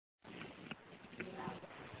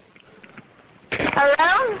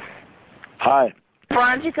Hello? Hi.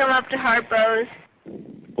 Why don't you come up to Harpo's?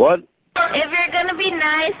 What? If you're going to be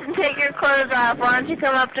nice and take your clothes off, why don't you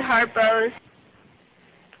come up to Harpo's?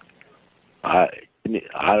 I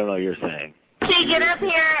don't know what you're saying. So you get up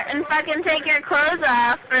here and fucking take your clothes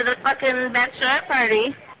off for the fucking bachelorette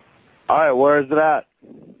party. Alright, where is it at?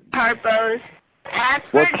 Harpo's. Ask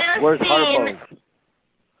for Where's Justine. Harpo's?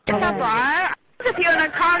 It's a bar. If you want to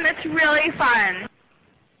come, it's really fun.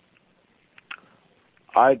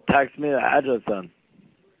 Alright, text me the address then.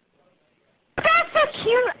 That's a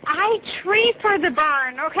cute tree for the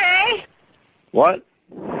barn, okay? What?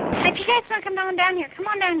 If you guys want to come on down here, come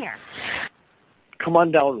on down here. Come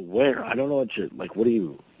on down where? I don't know what you're, like, what do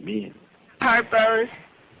you mean? Harpo's.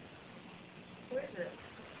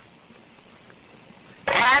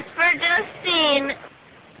 Ask for Justine.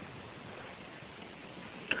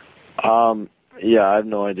 Yeah, I have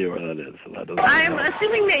no idea where that is, so that doesn't I'm matter.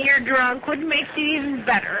 assuming that you're drunk, which makes it even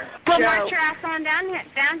better. We'll march your ass on down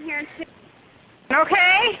here too.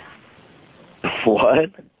 Okay?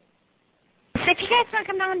 What? So if you guys want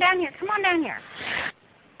to come on down here, come on down here.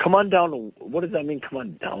 Come on down, what does that mean, come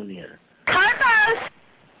on down here? Harpo's.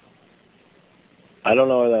 I don't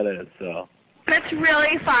know where that is, so. It's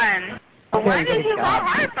really fun. Why did you call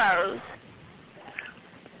Harpo's?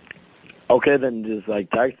 Okay, then just, like,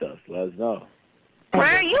 text us, let us know. Where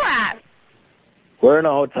are you at? We're in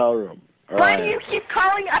a hotel room. Why do you keep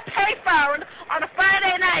calling a payphone on a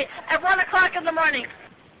Friday night at 1 o'clock in the morning?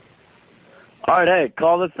 Alright, hey,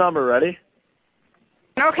 call this number, ready?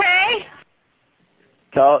 Okay?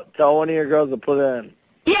 Tell one of your girls to put it in.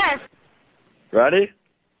 Yes. Ready?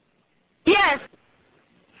 Yes.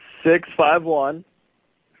 651.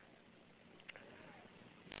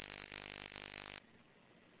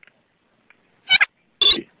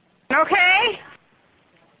 Okay?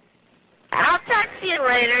 I'll talk to you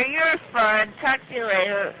later. You're fun. Talk to you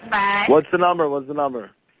later. Bye. What's the number?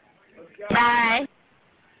 Bye.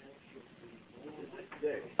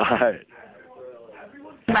 Alright.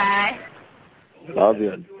 Bye. All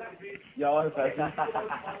good.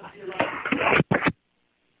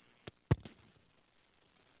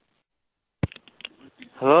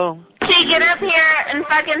 Hello? So you get up here and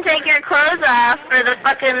fucking take your clothes off for the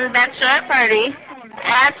fucking bachelorette party.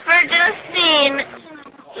 Ask for Justine.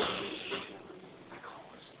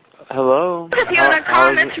 Hello? If you want to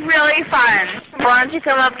come, it's really fun. Why don't you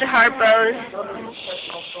come up to Harpo's?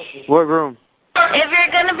 What room? If you're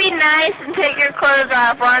going to be nice and take your clothes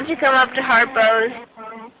off, why don't you come up to Harpo's?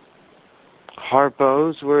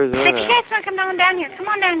 Harpo's? Where is So that if you at? guys want to come on down here, come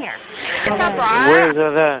on down here. It's a bar. Where is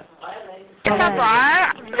that at? It's a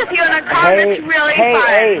bar. If you want to come, it's really fun.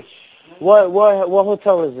 Hey, what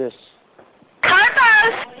hotel is this?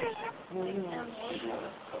 Harpo's!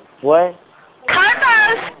 What?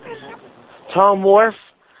 Harpo's! Tom Wharf?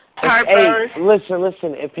 Harpo's. Hey,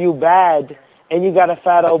 listen, if you bad and you got a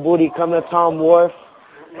fat old booty, come to Tom Wharf.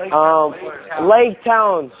 Lake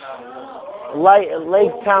Town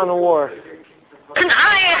Wharf. And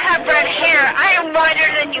I have red hair. I am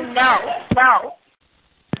whiter than you know. No.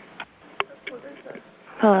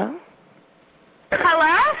 Hello?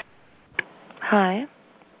 Hello? Hi.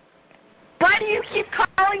 Why do you keep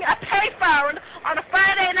calling a payphone on a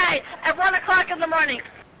Friday night at 1 o'clock in the morning?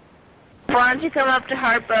 Why don't you come up to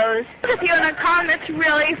Harpo's? If you want to come, it's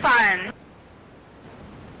really fun.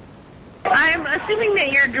 I'm assuming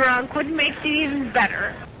that you're drunk, which makes it even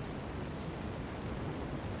better.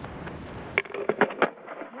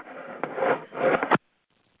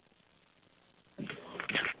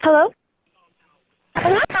 Hello?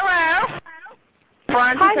 Hello?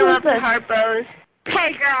 Why don't Hi, you come who's up to this? Harpo's?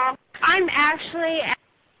 Hey, girl, I'm Ashley.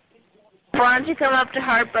 Why don't you come up to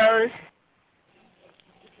Harpo's?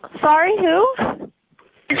 Sorry, who?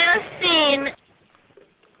 Justine.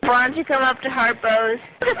 Why don't you come up to Harpo's?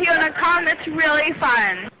 If you want to come, it's really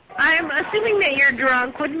fun. I'm assuming that you're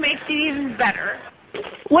drunk, which makes it even better.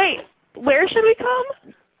 Wait, where should we come?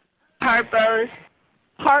 Harpo's.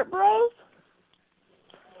 Heart Bros?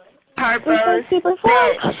 We Harpo's. so super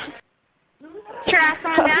Bitch. fun. Your ass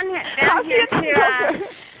on down here to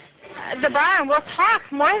the bar, and we'll talk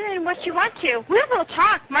more than what you want to. We will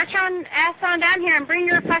talk. March on ass on down here and bring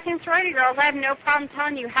your fucking sorority girls. I have no problem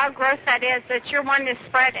telling you how gross that is, that you're one to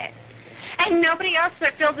spread it. And nobody else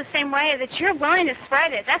would feel the same way, that you're willing to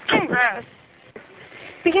spread it. That's kind of gross.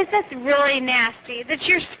 Because that's really nasty, that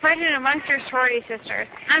you're spreading it amongst your sorority sisters.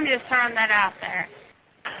 I'm just throwing that out there.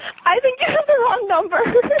 I think you have the wrong number.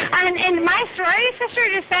 And my sorority sister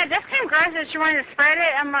just said, that's kind of gross that you want to spread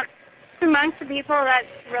it amongst the people. That's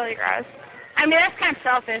really gross. I mean, that's kind of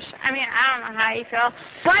selfish. I mean, I don't know how you feel.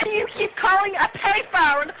 Why do you keep calling a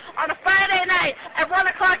payphone on a Friday night at 1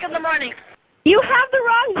 o'clock in the morning? You have the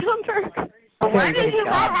wrong number. Why did you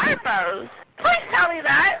call Harpo's? Please tell me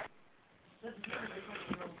that.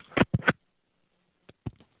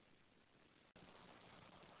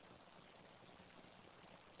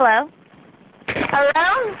 Hello?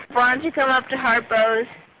 Hello? Why don't you come up to Harpo's?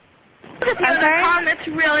 If you want to come, it's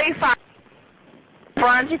really fun.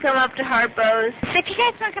 Why don't you come up to Harpo's? If you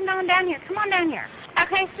guys want to come on down here, come on down here.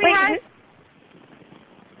 Okay, sweetheart? Wait,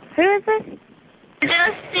 who is this?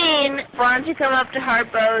 Justine, why don't you come up to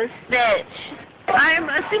Harpo's? Bitch. I'm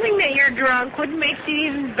assuming that you're drunk, which makes it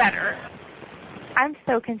even better. I'm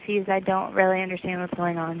so confused. I don't really understand what's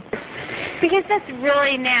going on. Because that's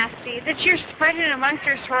really nasty, that you're spreading it amongst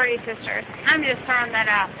your sorority sisters. I'm just throwing that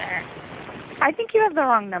out there. I think you have the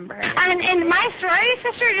wrong number. And my sorority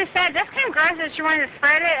sister just said, that's kind of gross that you want to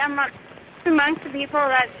spread it amongst the people.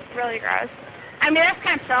 That's really gross. I mean, that's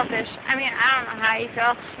kind of selfish. I mean, I don't know how you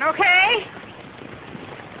feel. Okay?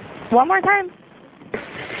 One more time.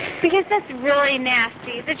 Because that's really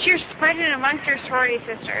nasty, that you're spreading it amongst your sorority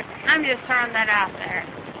sisters. I'm just throwing that out there.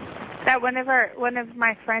 That one of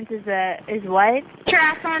my friends is what? Get your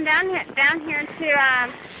ass on down here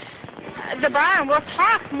to the bar, and we'll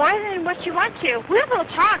talk more than what you want to. We will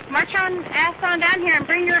talk. March on ass on down here and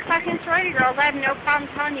bring your fucking sorority girls. I have no problem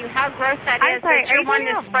telling you how gross that is. I'm sorry, that you're one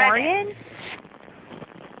to spread it.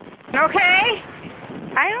 Okay?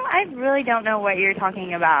 I really don't know what you're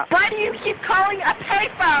talking about. Why do you keep calling a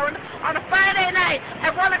payphone on a Friday night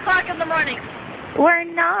at 1 o'clock in the morning? We're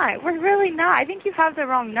not. We're really not. I think you have the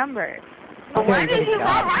wrong number. Why did you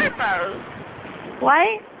call Harpo's?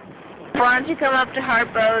 What? Why don't you come up to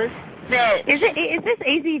Harpo's? Bitch. Is this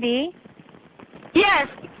AZD? Yes.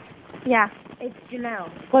 Yeah. It's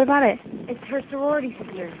Janelle. What about it? It's her sorority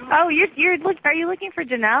sister. Oh, are you looking for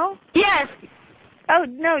Janelle? Yes. Oh,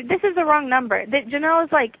 no, this is the wrong number. Janelle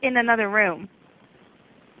is, like, in another room.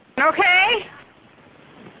 Okay?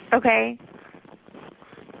 Okay.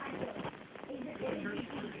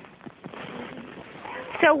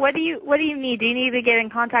 So what do you need? Do you need to get in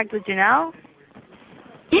contact with Janelle?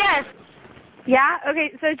 Yes. Yeah?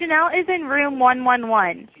 Okay, so Janelle is in room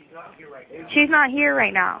 111. She's not here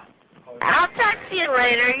right now. I'll talk to you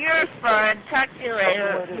later. You're fun. Talk to you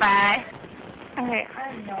later. Bye. Okay.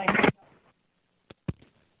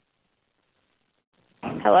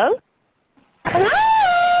 Hello?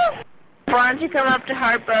 Hello? Why don't you come up to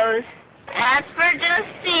Harpo's? Ask for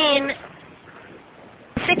Justine.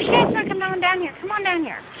 If you guys want to come on down here, come on down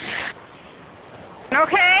here.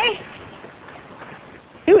 Okay?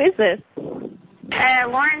 Who is this?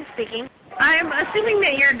 Lauren speaking. I'm assuming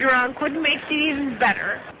that you're drunk, which makes it even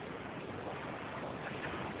better.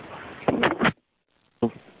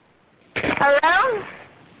 Hello?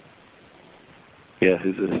 Yeah,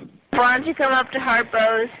 who's this? Why don't you come up to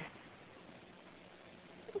Harpo's?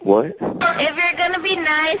 What? If you're going to be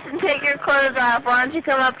nice and take your clothes off, why don't you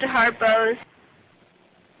come up to Harpo's?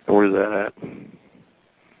 Where's that at?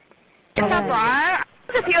 It's a bar.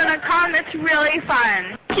 If you want to come, it's really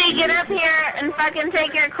fun. So you get up here and fucking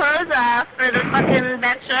take your clothes off for the fucking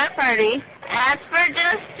bachelorette party. Ask for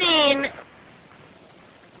Justine.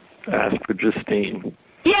 Ask for Justine.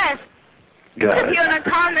 Yes. Got If it. you want to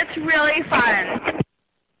come, it's really fun.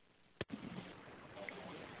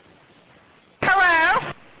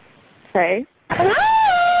 Hello? Okay.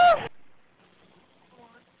 Hello?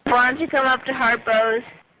 Why don't you come up to Harpo's?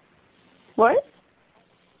 What?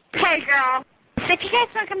 Hey, girl. If you guys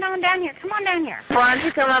want to come on down here, come on down here. Why don't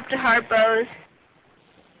you come up to Harpo's?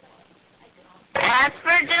 Ask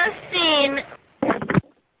for Justine.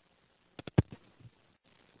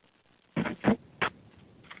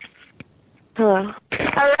 Hello?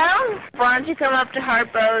 Hello? Why don't you come up to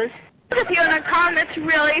Harpo's? If you want to come, it's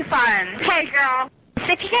really fun. Hey, girl.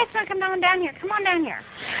 If you guys want to come on down here, come on down here.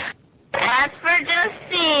 Ask for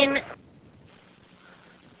Justine.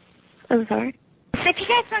 I'm sorry? If you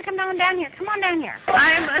guys want to come on down here, come on down here.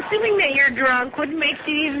 I'm assuming that you're drunk, which makes it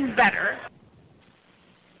even better.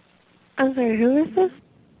 I'm sorry, who is this?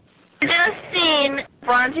 Justine,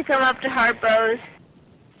 why don't you come up to Harpo's?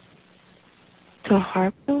 To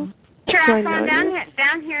Harpo? Get your Do I ass on know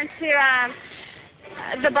down here to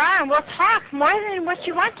the bar, and we'll talk more than what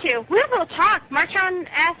you want to. We will talk. March on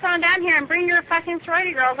ass on down here and bring your fucking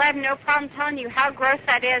sorority girls. I have no problem telling you how gross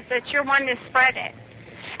that is, that you're one to spread it.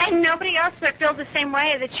 And nobody else would feel the same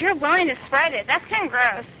way, that you're willing to spread it. That's kind of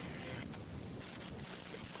gross.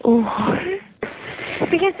 What?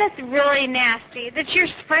 Because that's really nasty, that you're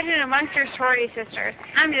spreading it amongst your sorority sisters.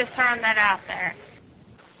 I'm just throwing that out there.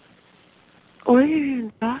 What are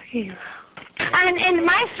you talking about? And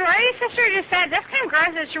my sorority sister just said that's kind of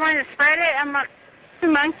gross that she wanted to spread it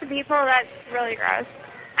amongst the people. That's really gross.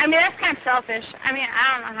 I mean, that's kind of selfish. I mean,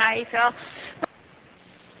 I don't know how you feel.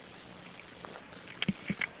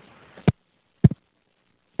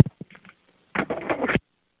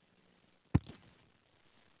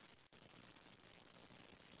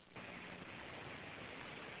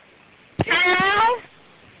 Hello?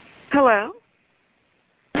 Hello?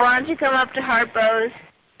 Why don't you come up to Harpo's?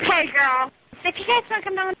 Hey, girl. If you guys want to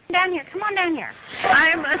come down here, come on down here.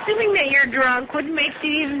 I'm assuming that you're drunk, which makes it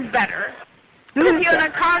even better. With you on a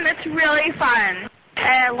con that's really fun.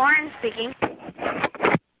 Lauren speaking.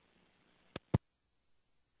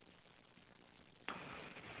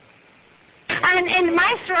 And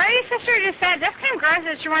my sorority sister just said that's kind of gross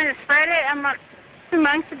that she wanted to spread it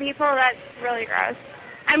amongst the people. That's really gross.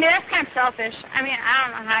 I mean, that's kind of selfish. I mean, I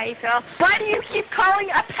don't know how you feel. Why do you keep calling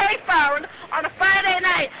a payphone on a Friday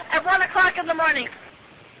night at 1 o'clock in the morning?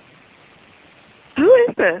 Who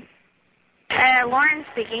is this? Lauren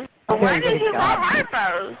speaking. Why did you call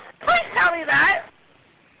Harpo's? Please tell me that.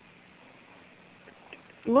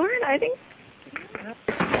 Lauren, I think...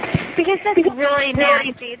 Because that's really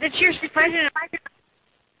nasty. That you're spreading...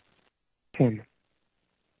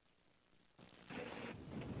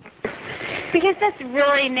 Because that's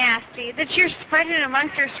really nasty. That you're spreading it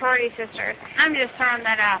amongst your sorority sisters. I'm just throwing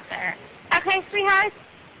that out there. Okay, sweetheart?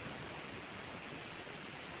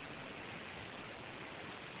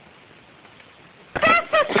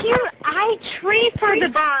 That's a cute tree for the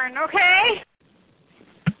barn, okay?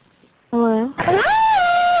 Hello?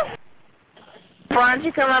 Hello? Why don't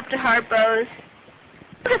you come up to Harpo's?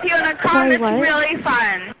 If you want to call, it's really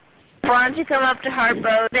fun. Why don't you come up to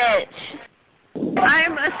Harpo's, bitch?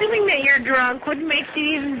 I'm assuming that you're drunk, which makes it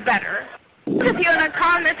even better. If you want to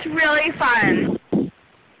call, it's really fun.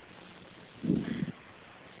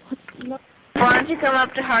 Why don't you come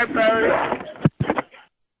up to Harpo's?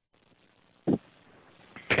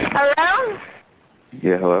 Hello?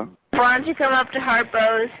 Yeah, hello? Why don't you come up to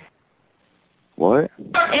Harpo's? What?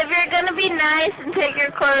 If you're going to be nice and take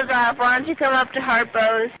your clothes off, why don't you come up to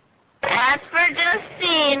Harpo's? Ask for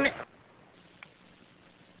Justine.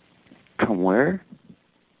 Come where?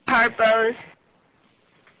 Harpo's.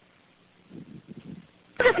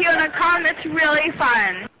 If you want to call, it's really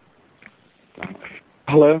fun.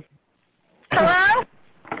 Hello? Hello?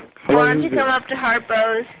 Hello, Why don't you who's come this? up to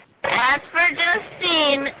Harpo's? Ask for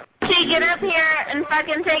Justine to get up here and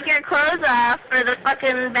fucking take your clothes off for the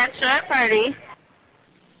fucking bachelorette party.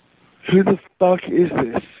 Who the fuck is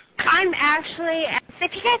this? I'm actually...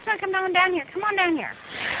 If you guys want to come down here, come on down here.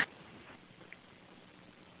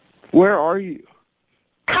 Where are you?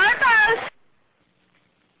 Harpo's!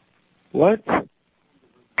 What?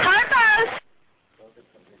 Harpo's!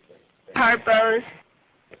 Harpo's.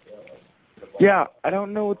 Yeah, I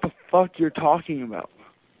don't know what the fuck you're talking about.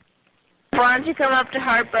 Why don't you come up to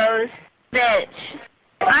Harpo's? Bitch.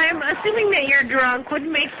 I'm assuming that you're drunk, which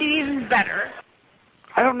makes it even better.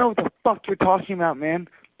 I don't know what the fuck you're talking about, man.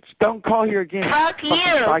 Just don't call here again. Fuck you.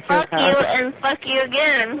 Fuck you and fuck you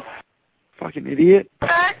again. Fucking idiot.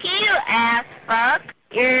 Fuck you, ass fuck.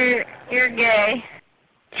 You're gay.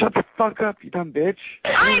 Shut the fuck up, you dumb bitch.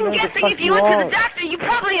 I'm guessing if you went to the doctor, you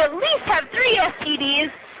probably at least have 3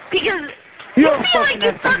 STDs, because You you don't feel like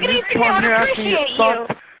you fucking need to don't appreciate you.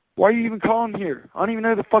 Why are you even calling here? I don't even know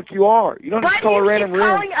who the fuck you are. You don't just call a random room.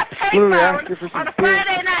 Why do you keep calling a literally ask her for payphone some on a food.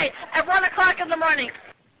 Friday night at 1 o'clock in the morning?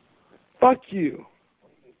 Fuck you.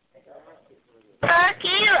 Fuck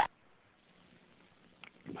you.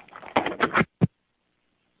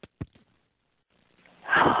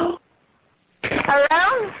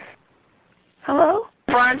 Hello? Hello?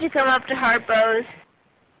 Why don't you come up to Harpo's?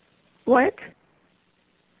 What?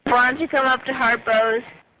 Why don't you come up to Harpo's?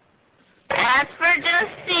 Ask for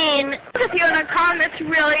Justine. If you want to call, it's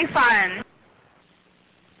really fun.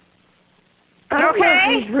 I don't Okay.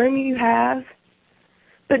 know whose room you have,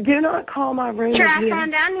 but do not call my room Sure, I'll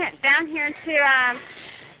again. come down here to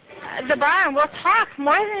the bar and we'll talk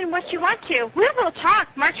more than what you want to. We will talk.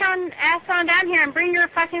 March on ass on down here and bring your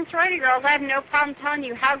fucking sorority girls. I have no problem telling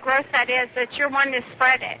you how gross that is, that you're wanting to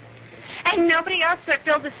spread it. And nobody else would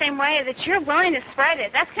feel the same way, that you're willing to spread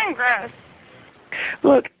it. That's kind of gross.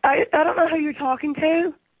 Look, I don't know who you're talking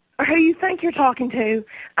to or who you think you're talking to.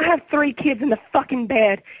 I have 3 kids in the fucking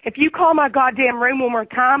bed. If you call my goddamn room one more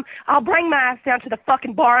time, I'll bring my ass down to the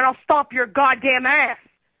fucking bar and I'll stomp your goddamn ass.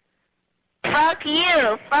 Fuck you,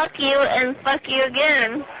 and fuck you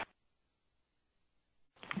again.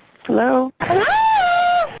 Hello? Hello?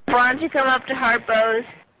 Why don't you come up to Harpo's?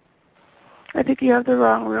 I think you have the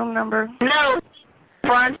wrong room number. No.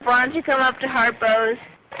 Why don't you come up to Harpo's?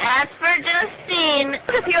 As for Justine,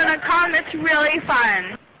 if you want to come, it's really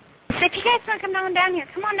fun. So if you guys want to come down here,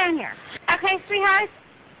 come on down here. Okay, sweetheart?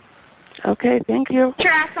 Okay, thank you. Get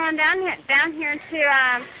your ass on down here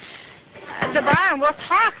to the bar, and we'll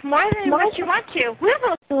talk more than what you want to. We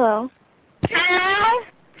will. Hello. Hello?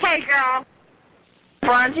 Hey, girl.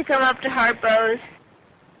 Why don't you come up to Harpo's?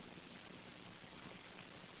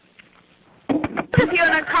 If you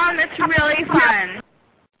want to come, it's really fun.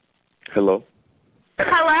 Hello?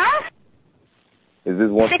 Hello? Is this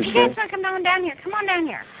once So if you guys again? want to come down here, come on down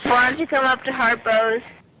here. Why don't you come up to Harpo's?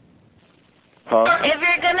 Huh? If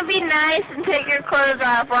you're going to be nice and take your clothes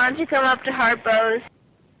off, why don't you come up to Harpo's?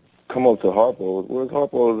 Come up to Harpo's. Where's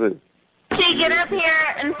Harpo's at? So you get up here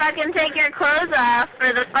and fucking take your clothes off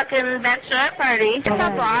for the fucking bachelorette party. It's a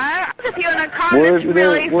bar. If you want to come, Where's it's it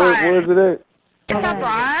really at? fun. Where's it at? It's a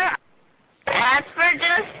bar. As for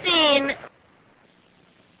Justine,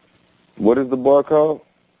 What is the bar called?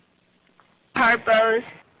 Harpo's.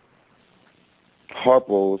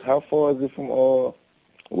 Harpo's. How far is it from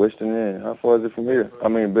Western End? How far is it from here? I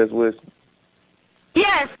mean, Best West.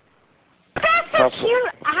 Yes. That's How a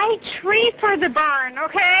cute eye tree for the barn,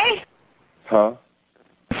 okay? Huh?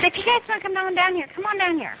 So if you guys want to come down here, come on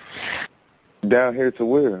down here. Down here to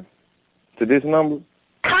where? To this number?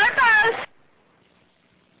 Harpo's.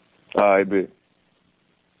 All right, bet.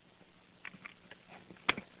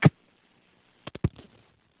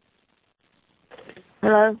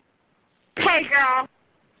 Hello. Hey, girl.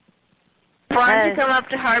 Why don't Hey. you come up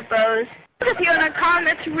to Harpo's? If you want to come,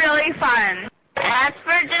 it's really fun. As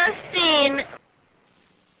for Justine,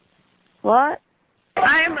 What?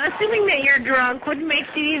 I'm assuming that you're drunk, which makes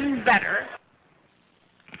it even better.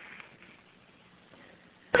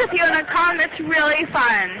 If you want to come, it's really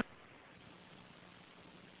fun.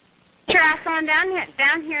 Get your ass on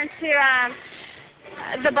down here to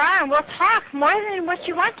the bar, and we'll talk more than what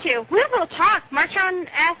you want to. We will talk. March on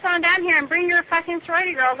ass on down here and bring your fucking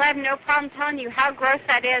sorority girls. I have no problem telling you how gross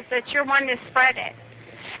that is, that you're wanting to spread it.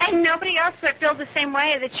 And nobody else would feel the same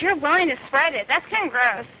way, that you're willing to spread it. That's kind of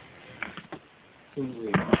gross.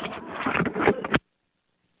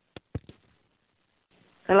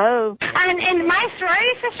 Hello. And my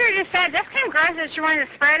sorority sister just said, that's kind of gross that you're wanting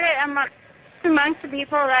to spread it amongst the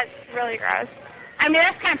people. That's really gross. I mean,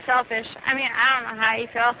 that's kind of selfish. I mean, I don't know how you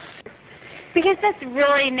feel. Because that's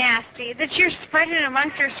really nasty, that you're spreading it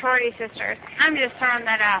amongst your sorority sisters. I'm just throwing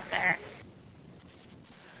that out there.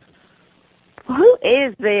 Who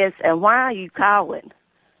is this and why are you calling?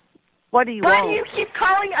 What do you Why want? do you keep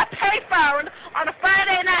calling a payphone on a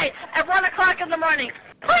Friday night at 1 o'clock in the morning?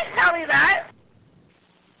 Please tell me that.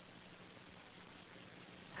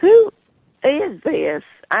 Who is this?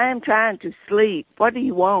 I am trying to sleep. What do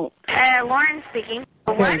you want? Lauren speaking.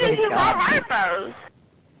 Why did you call Harpo's?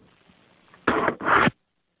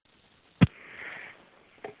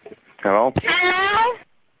 Hello? Hello?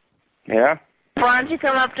 Yeah? Why don't you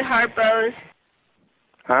come up to Harpo's?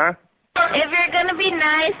 Huh? If you're going to be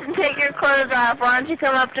nice and take your clothes off, why don't you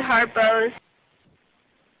come up to Harpo's?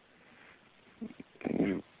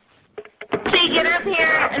 So you get up here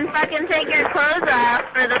and fucking take your clothes off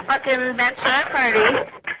for the fucking bachelorette party.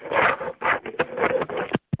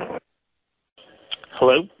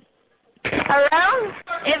 Hello? Hello?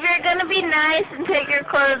 If you're going to be nice and take your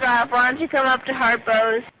clothes off, why don't you come up to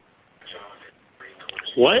Harpo's?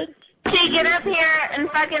 What? So you get up here and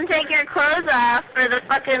fucking take your clothes off for the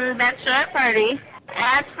fucking bachelorette party.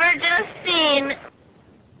 As for Justine,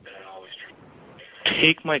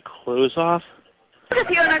 Take my clothes off? if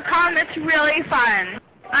you want to come, it's really fun.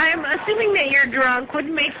 I'm assuming that you're drunk, which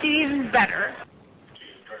makes it even better.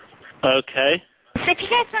 Okay. So if you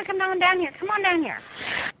guys want to come down here, come on down here.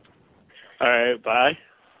 All right, bye.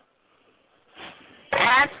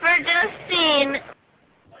 As for Justine,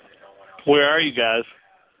 Where are you guys?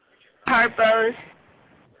 Harpo's.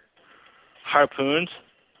 Harpoons?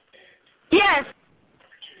 Yes,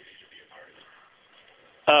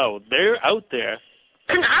 Oh, they're out there.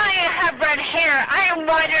 and I have red hair. I am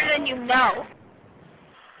whiter than you know.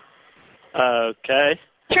 Okay.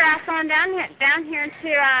 Get your ass on down here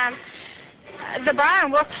to the bar,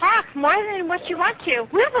 and we'll talk more than what you want to.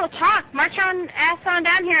 We will talk. March on ass on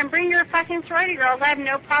down here and bring your fucking sorority girls. I have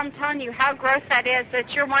no problem telling you how gross that is,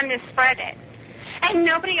 that you're wanting to spread it. And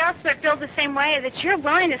nobody else would feel the same way, that you're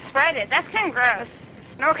willing to spread it. That's kind of gross.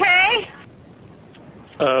 Okay?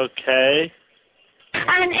 Okay.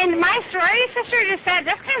 And my sorority sister just said,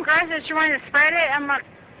 that's kind of gross that you're wanting to spread it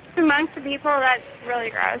amongst the people. That's really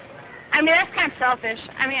gross. I mean, that's kind of selfish.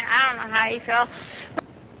 I mean, I don't know how you feel.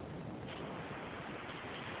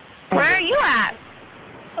 Where are you at?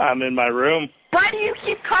 I'm in my room. Why do you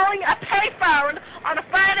keep calling a payphone on a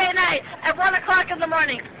Friday night at 1 o'clock in the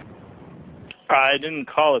morning? I didn't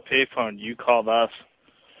call a payphone. You called us.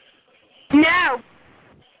 No.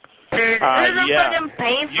 There's a yeah. fucking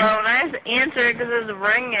payphone. I just answered because it was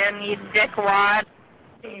ringing, you dickwad.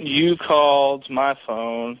 You called my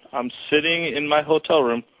phone. I'm sitting in my hotel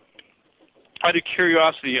room. Out of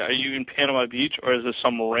curiosity, are you in Panama Beach, or is this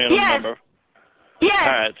some random number? Yes. All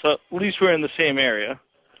right, so at least we're in the same area.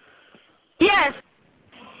 Yes.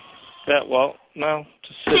 That, well, no,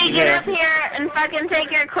 just So sitting you get here. up here and fucking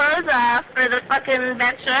take your clothes off for the fucking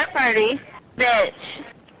bachelorette party, bitch.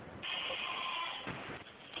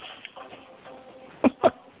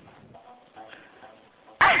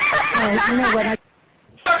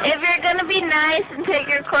 If you're gonna be nice and take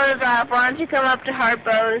your clothes off, why don't you come up to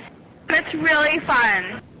Harpo's? It's really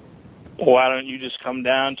fun. Why don't you just come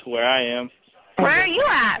down to where I am? Where are you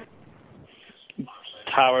at? Beach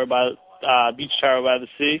Tower by the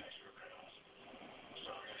sea.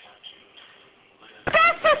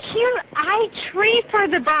 That's a cute tree for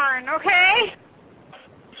the barn, okay?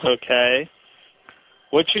 Okay.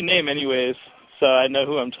 What's your name, anyways? So I know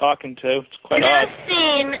who I'm talking to. It's quite odd.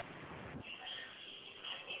 Justine.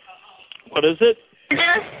 What is it?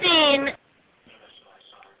 Justine.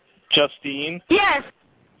 Justine? Yes.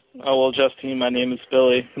 Oh, well, Justine, my name is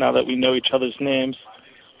Billy, now that we know each other's names.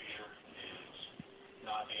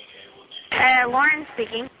 Lauren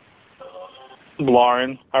speaking.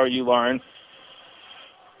 Lauren. How are you, Lauren?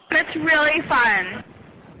 It's really fun.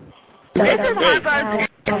 This is Harpo's.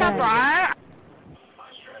 It's a bar.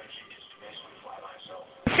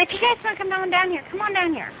 So if you guys want to come down here, come on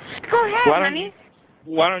down here. Go ahead, honey.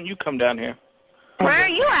 Why don't you come down here? Where are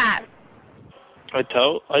you at?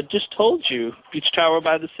 I just told you. Beach Tower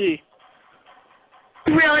by the sea.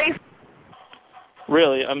 Really?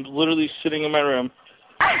 Really, I'm literally sitting in my room.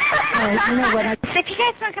 So if you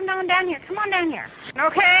guys want to come down here, come on down here.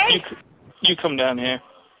 Okay? You come down here.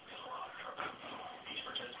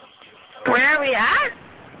 Where are we at?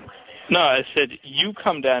 No, I said you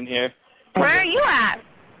come down here. Where are you at?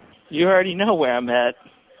 You already know where I'm at.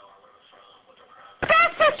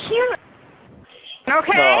 That's so cute.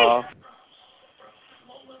 Okay? Aw.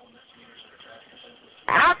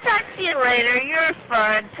 I'll talk to you later. You're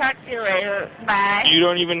fun. Talk to you later. Bye. You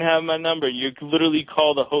don't even have my number. You literally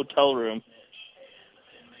call the hotel room.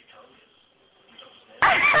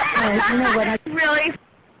 Really?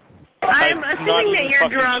 I'm assuming that you're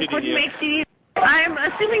drunk, which makes it. I'm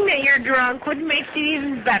assuming that you're drunk, which makes it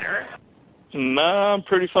even better. No, I'm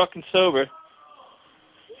pretty fucking sober.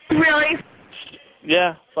 Really?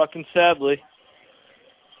 Yeah, fucking sadly.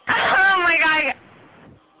 Oh my god.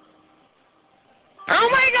 Oh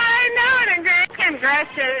my god, I know it.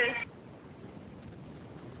 Aggressive.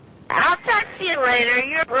 I'll talk to you later.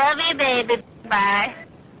 You're love you, baby. Bye.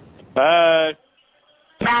 Bye.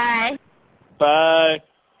 Bye. Bye.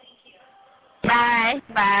 Bye.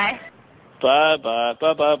 Bye. Bye, bye,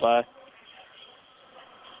 bye, bye, bye.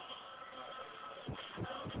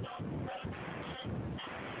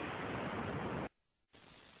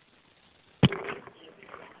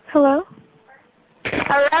 Hello?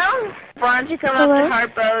 Hello? Why don't you come up to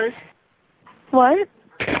Harpo's? What?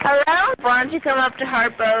 Hello? Why don't you come up to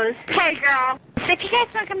Harpo's? Hey, girl. So if you guys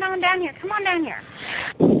want to come down here, come on down here.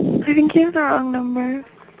 I think you have the wrong number.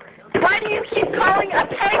 Why do you keep calling a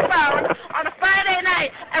payphone on a Friday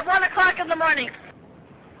night at 1 o'clock in the morning?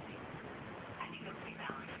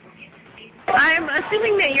 I'm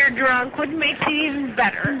assuming that you're drunk, which makes it even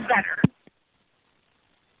better.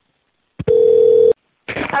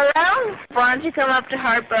 Hello? Why don't you come up to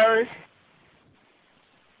Harpo's?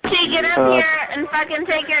 So you get up here and fucking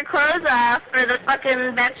take your clothes off for the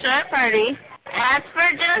fucking bachelorette party. Ask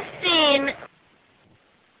for Justine.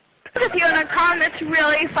 If you want to come, it's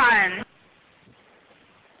really fun.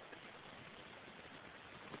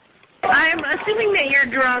 I'm assuming that you're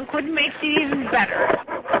drunk, which makes it even better.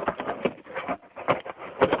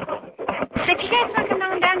 So if you guys want to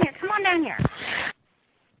come down here, come on down here.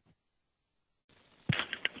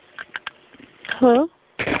 Hello?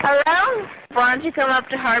 Hello? Why don't you come up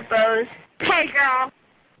to Harpo's? Hey, girl.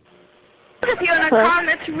 If you want to come,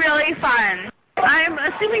 it's really fun. I'm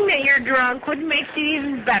assuming that you're drunk, which makes it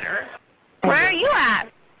even better. Where are you at?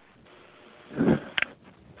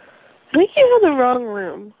 I think you have the wrong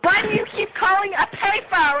room. Why do you keep calling a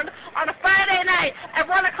payphone on a Friday night at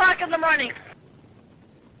 1 o'clock in the morning?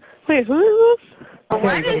 Wait, who is this?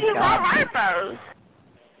 Why did you call Harpo's?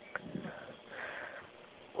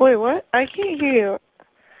 Wait, what? I can't hear you.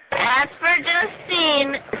 Ask for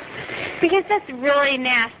Justine. Because that's really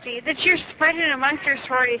nasty that you're spreading amongst your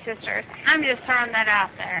sorority sisters. I'm just throwing that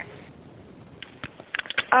out there.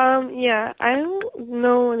 Yeah, I don't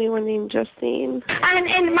know anyone named Justine.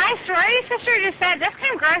 And my sorority sister just said that's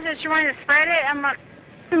kind of gross that she wanted to spread it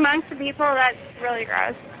amongst the people. That's really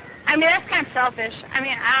gross. I mean, that's kind of selfish. I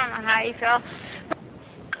mean, I don't know how you feel.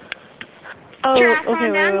 Oh,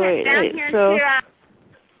 okay, wait. So,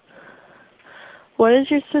 what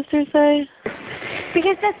did your sister say?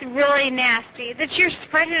 Because that's really nasty, that you're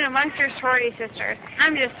spreading it amongst your sorority sisters.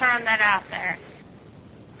 I'm just throwing that out there.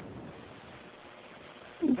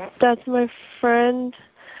 That's my friend.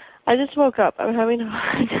 I just woke up. I'm having a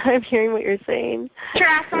hard time hearing what you're saying. Sure,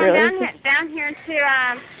 I'll down here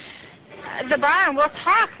to the bar and we'll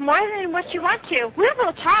talk more than what you want to. We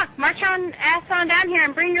will talk. March on ass on down here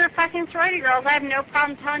and bring your fucking sorority girls. I have no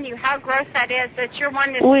problem telling you how gross that is, that you're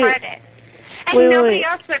one to spread it. And nobody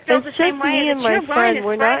else would feel the same way. It's just me and my friend.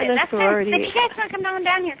 We're not in a sorority. The kids want to come on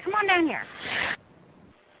down here. Come on down here.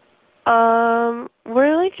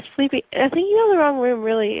 We're like sleeping. I think you have the wrong room,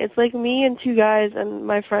 really. It's like me and two guys and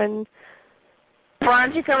my friend. Why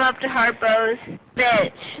don't you come up to Harpo's,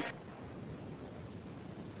 bitch?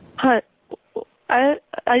 Huh? I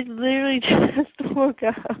literally just woke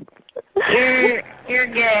up. You're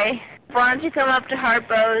gay. Why don't you come up to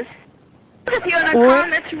Harpo's? If you want to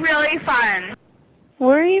come, it's really fun.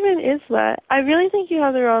 Where even is that? I really think you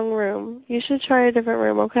have the wrong room. You should try a different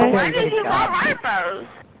room, okay? Why did you call Harpo's?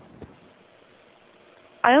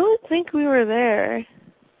 I don't think we were there.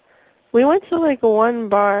 We went to like one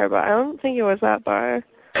bar, but I don't think it was that bar.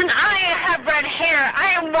 And I have red hair.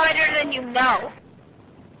 I am whiter than you know.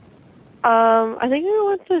 I think we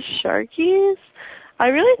went to Sharky's. I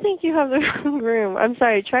really think you have the wrong room. I'm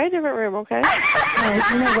sorry. Try a different room, okay?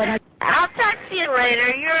 You know what? I'll talk to you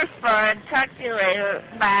later. You're fun. Talk to you later.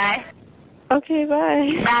 Bye. Okay,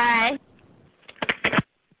 bye. Bye.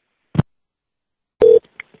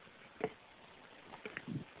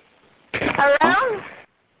 Hello?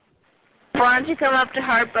 Why don't you come up to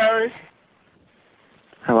Harpo's?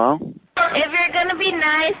 Hello? If you're going to be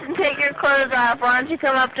nice and take your clothes off, why don't you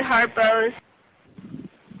come up to Harpo's?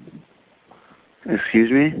 Excuse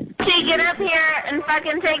me? So you get up here and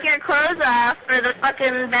fucking take your clothes off for the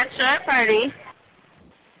fucking bachelorette party.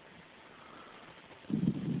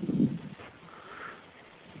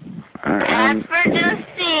 As for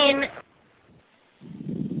Justine,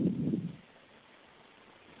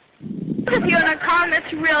 if you want to come,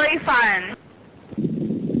 it's really fun.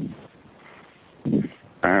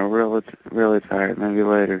 I'm really tired. Maybe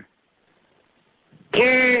later.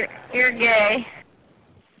 You're gay.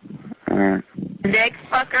 Alright. Dick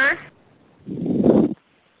fucker.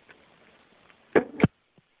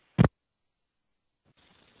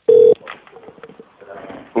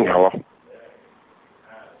 Hello?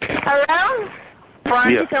 Hello? Why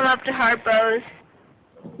don't you come up to Harpo's?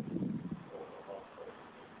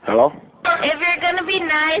 Hello? If you're going to be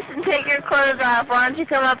nice and take your clothes off, why don't you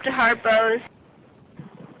come up to Harpo's?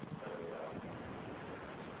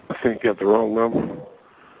 I think you have the wrong number.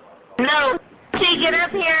 No. So you get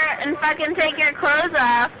up here and fucking take your clothes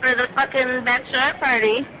off for the fucking bachelorette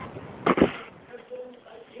party.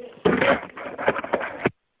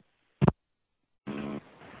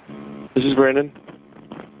 This is Brandon.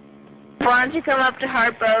 Why don't you come up to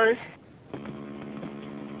Harpo's?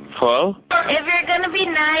 Hello? If you're going to be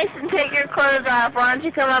nice and take your clothes off, why don't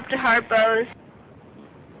you come up to Harpo's?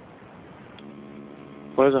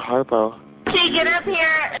 What is a Harpo? So you get up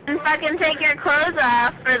here and fucking take your clothes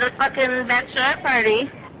off for the fucking bachelorette party.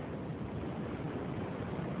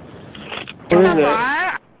 What is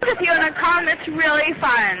it? If you want to come, it's really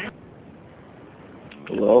fun.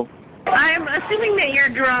 Hello? I'm assuming that you're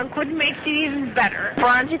drunk, which makes it even better.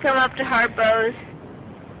 Why don't you come up to Harpo's?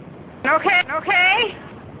 Okay?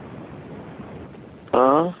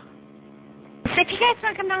 Huh? So if you guys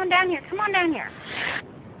want to come on down here, come on down here.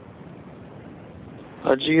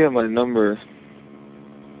 How'd you get my number?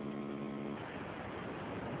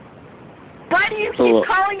 Why do you keep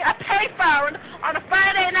calling a payphone on a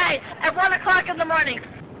Friday night at 1 o'clock in the morning?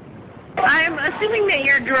 I'm assuming that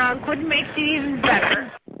you're drunk, which makes it even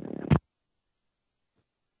better.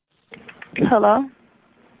 Hello?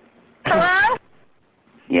 Hello?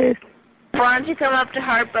 Yes. Why don't you come up to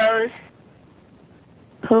Harpo's?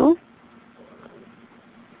 Who?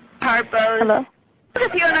 Harpo's. Hello?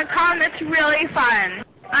 If you want to come, it's really fun.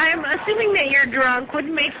 I'm assuming that you're drunk, which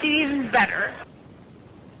makes it even better.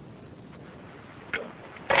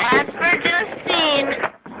 As for Justine,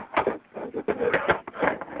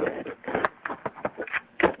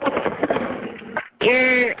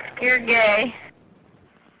 you're gay.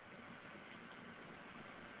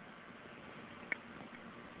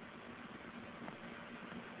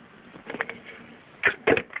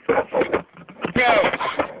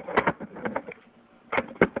 Bitch.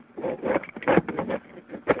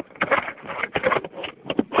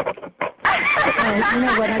 you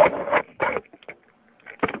know what?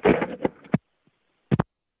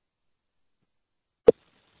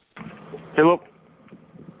 Hello?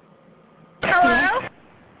 Hello?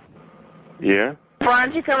 Yeah? Why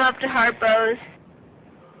don't you come up to Harpo's?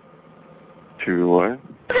 To what?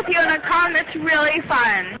 If you want to come, it's really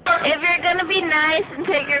fun. If you're going to be nice and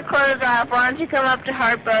take your clothes off, why don't you come up to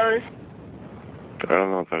Harpo's? I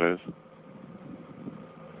don't know what that is.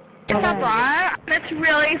 It's a bar. It's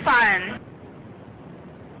really fun.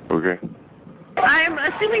 Okay. I'm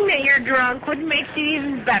assuming that you're drunk, which makes it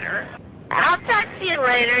even better. I'll talk to you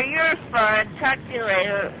later. You're fun. Talk to you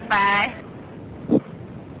later. Bye.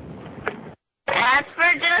 As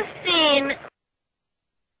for Justine...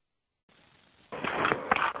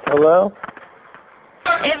 Hello?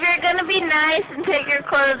 If you're going to be nice and take your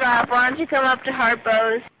clothes off, why don't you come up to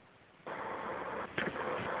Harpo's?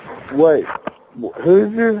 Wait,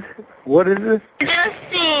 who's this? What is this?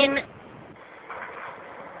 Justine,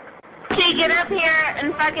 can you get up here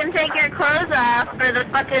and fucking take your clothes off for the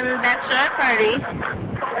fucking bachelorette party?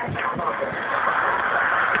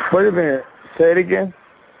 Wait a minute. Say it again.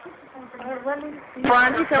 Why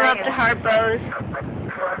don't you come up to Harpo's?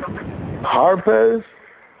 Harpo's?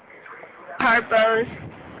 Harpo's.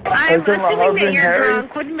 I'm talking about assuming Harper that and you're Harry?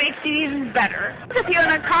 drunk, which makes it even better. If you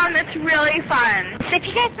want to come, it's really fun. If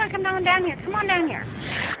you guys want to come down here, come on down here.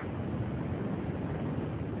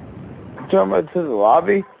 You talking about to the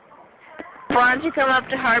lobby? Why don't you come up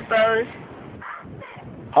to Harpo's?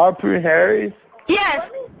 Harper and Harry's? Yes.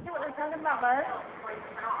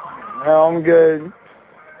 No, I'm good.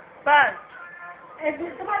 But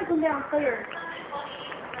If somebody come downstairs.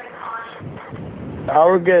 Oh,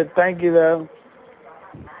 we're good. Thank you, though.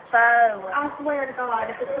 I swear to God,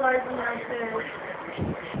 if it's somebody come downstairs.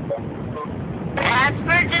 as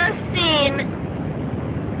for Justine,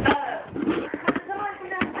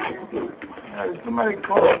 Somebody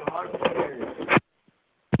call Harper.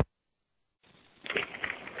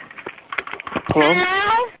 Hello?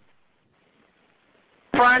 hello?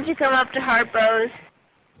 Why don't you come up to Harpo's?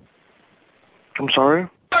 I'm sorry?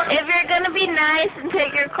 If you're going to be nice and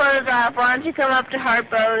take your clothes off, why don't you come up to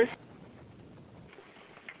Harpo's?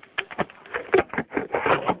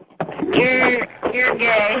 You're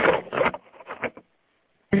gay.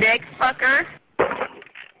 Dick fucker.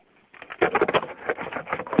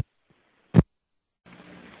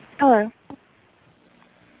 Hello.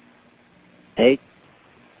 Hey,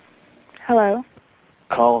 Hello.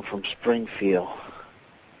 calling from Springfield.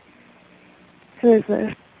 Who is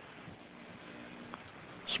this?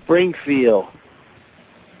 Springfield.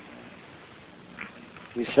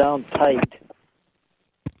 You sound tight.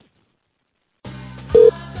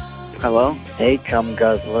 Hello? Hey, cum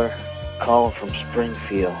guzzler. Calling from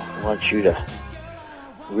Springfield. I want you to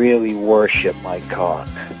really worship my cock.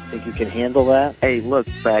 Think you can handle that? Hey, look,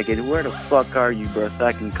 faggot, where the fuck are you, bro, so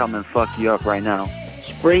I can come and fuck you up right now?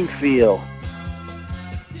 Springfield.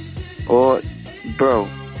 Or, bro,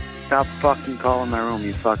 stop fucking calling my room,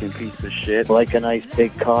 you fucking piece of shit. Like a nice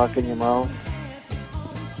big cock in your mouth?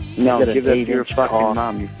 No, I got an give that to your 8-inch fucking cock.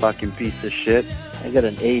 mom, you fucking piece of shit. I got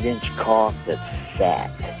an 8-inch cock that's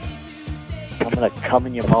fat. I'm gonna cum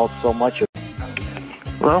in your mouth so much.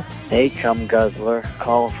 Well, Hey, cum guzzler.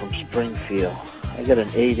 Calling from Springfield. I got an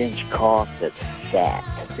 8-inch cock that's fat.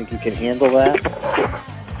 Think you can handle that?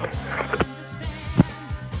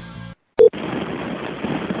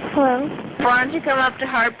 Hello. Why don't you come up to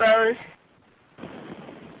Harpo's?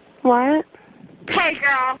 What? Hey,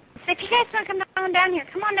 girl. If you guys want to come down here,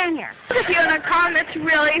 come on down here. If you want to come, it's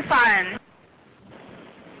really fun.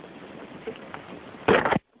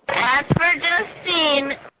 As for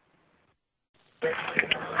Justine,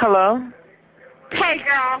 Hello. Hey,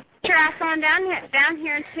 girl. Get your ass on down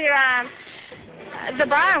here to the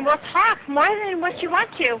bar, and we'll talk more than what you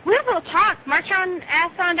want to. We will talk. March your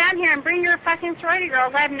ass on down here and bring your fucking sorority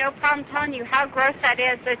girls. I have no problem telling you how gross that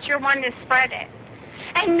is, that you're one to spread it.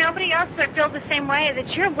 And nobody else would feel the same way,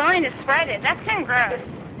 that you're willing to spread it. That's kind of gross.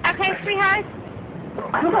 Okay, sweetheart?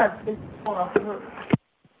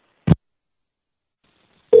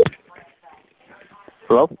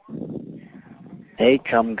 hello? Hey,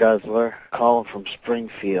 cum guzzler. Calling from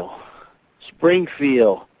Springfield.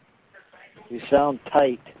 Springfield. You sound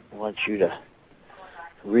tight. I want you to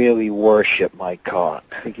really worship my cock.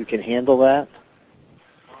 Think you can handle that?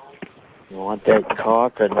 You want that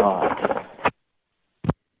cock or not?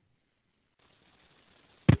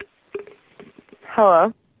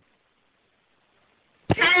 Hello.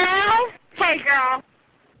 Hello? Hey, girl.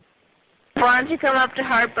 why don't you come up to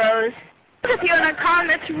Harpo's? If you want to come,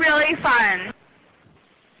 it's really fun.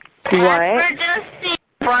 What? As for Justine,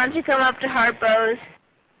 why don't you come up to Harpo's?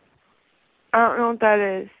 I don't know what that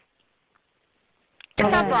is. It's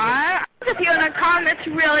a bar. If you want to call, it's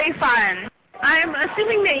really fun. I'm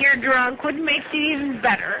assuming that you're drunk, which makes it even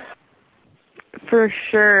better. For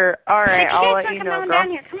sure. All right, I'll let you know, Come on girl. down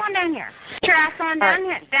here. Come on down here. Get your ass on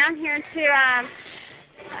down here to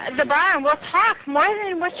the bar, and we'll talk more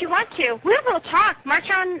than what you want to. We will talk. March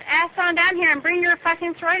on ass on down here and bring your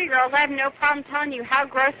fucking sorority girls. I have no problem telling you how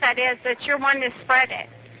gross that is, that you're one to spread it.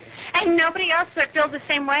 And nobody else would feel the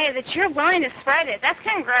same way, that you're willing to spread it. That's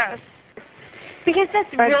kind of gross. Because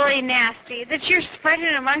that's really nasty, that you're spreading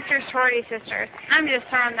it amongst your sorority sisters. I'm just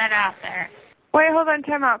throwing that out there. Wait, hold on,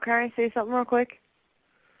 time out. Can I say something real quick?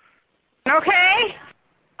 Okay?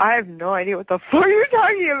 I have no idea what the fuck you're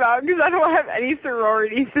talking about because I don't have any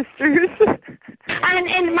sorority sisters.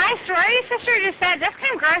 And my sorority sister just said, that's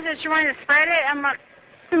kind of gross that you want to spread it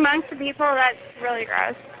amongst the people. That's really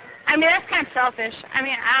gross. I mean, that's kind of selfish. I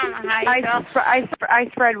mean, I don't know how you feel. I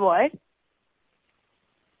spread what?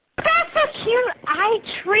 That's a cute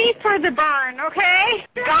tree for the burn, okay?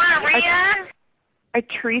 Gonorrhea. A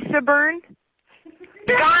Teresa burn?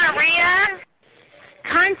 Gonorrhea.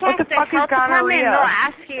 Contact What the fuck is health department gonorrhea? and they'll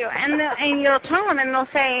ask you, and you'll tell them, and they'll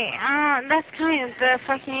say, that's kind of the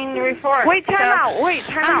fucking report. Wait, time out.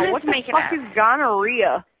 What the fuck is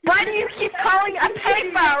gonorrhea? Why do you keep calling a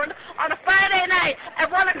payphone on a Friday night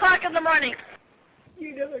at 1 o'clock in the morning?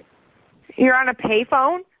 You're on a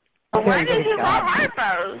payphone? Why did you call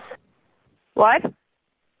Harpo's? What?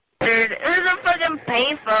 Dude, it was a fucking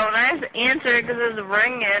payphone. I just answered because it was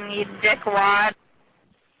ringing, you dickwad.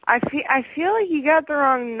 I feel like you got the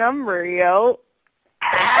wrong number, yo.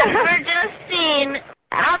 For Justine,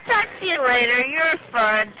 I'll talk to you later. You're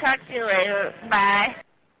fun. Talk to you later. Bye.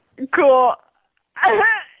 Cool.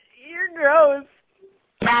 You're gross.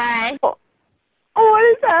 Bye. What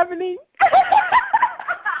is happening?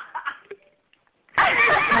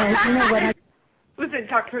 Listen,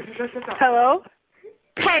 talk to her. Hello?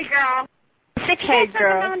 Hey, girl. Hey,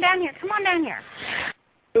 girl. Come on down here. Come on down here.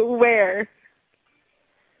 Where?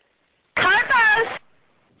 Carlos!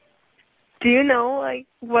 Do you know, like,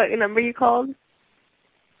 what number you called?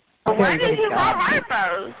 Why did you call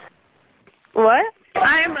Harpo's? What?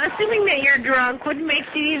 I'm assuming that you're drunk, which makes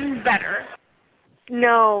it even better.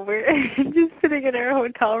 No, we're just sitting in our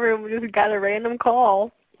hotel room. We just got a random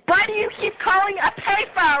call. Why do you keep calling a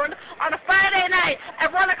payphone on a Friday night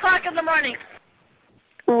at 1 o'clock in the morning?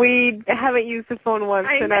 We haven't used the phone once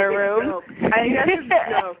in our room. I think that's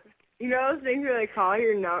a joke. You know those things where they call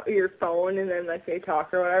your phone and then like they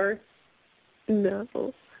talk or whatever? No.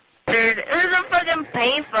 Dude, it was a fucking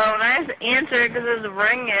payphone. I just answered because it was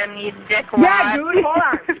ringing, you dickwad. Yeah, dude, hold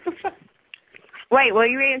on. Wait, will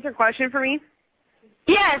you answer a question for me?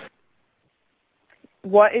 Yes.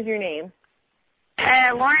 What is your name?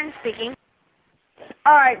 Lauren speaking.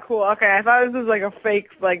 All right, cool. Okay, I thought this was like a fake,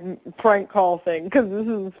 like, prank call thing because this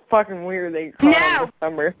is fucking weird. They call this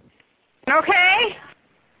number. Okay?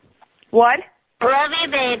 What? Love you,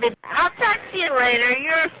 baby. I'll talk to you later.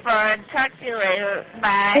 You're fun. Talk to you later.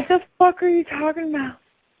 Bye. What the fuck are you talking about?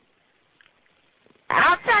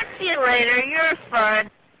 I'll talk to you later. You're fun.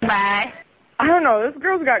 Bye. I don't know. This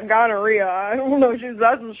girl's got gonorrhea. I don't know.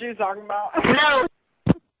 That's what she's talking about. No.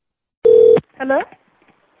 Hello?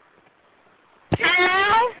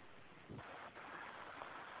 Hello?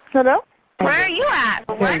 Hello? Where are you at?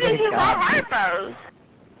 Why did you call Harpo's?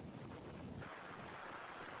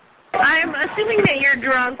 I'm assuming that you're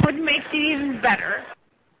drunk, which makes it even better.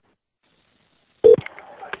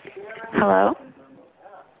 Hello?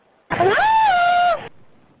 Hello?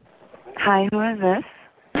 Hi, who is this?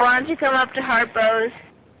 Why don't you come up to Harpo's?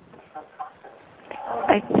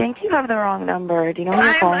 I think you have the wrong number. Do you know who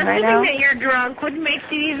you're calling right now? I'm assuming that you're drunk, which makes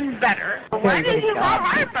it even better. Why did you call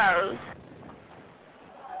Harpo's?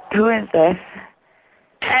 Who is this?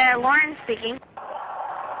 Lauren speaking.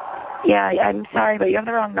 Yeah, I'm sorry, but you have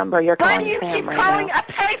the wrong number. You're Why calling do you Sam keep right calling now. a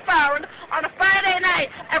payphone on a Friday night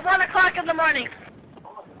at 1 o'clock in the morning?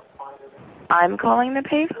 I'm calling the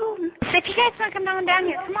payphone? If you guys want to come on down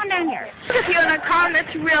here, come on down here. If you want to call,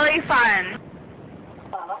 it's really fun.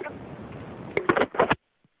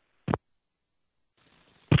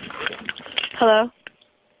 Hello?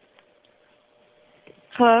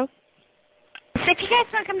 Hello? If you guys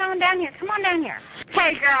want to come on down here, come on down here.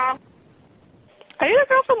 Hey, girl. Are you the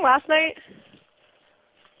girl from last night?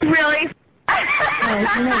 Really?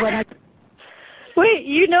 Wait,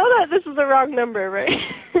 you know that this is the wrong number, right?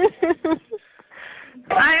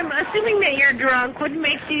 I'm assuming that you're drunk, which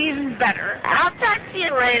makes it even better. I'll talk to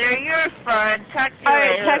you later. You're fun. Talk to you All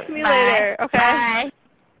right, later. text me Bye. later, okay? Bye.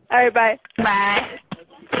 All right, bye. Bye.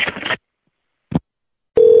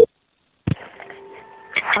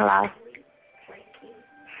 Hello?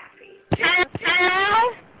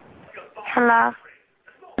 Hello?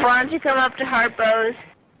 Why don't you come up to Harpo's?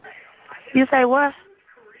 You say what?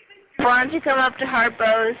 Why don't you come up to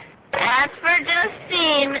Harpo's? Ask for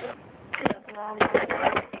Justine.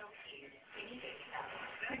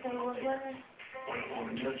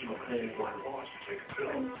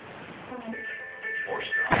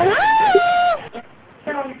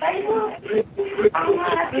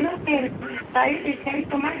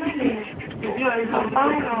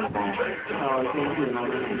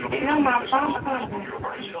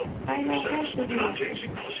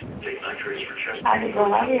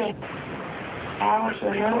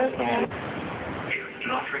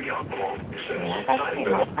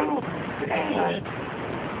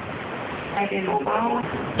 Get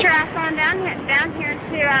your ass on down here to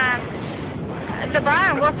the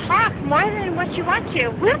bar and we'll talk more than what you want to.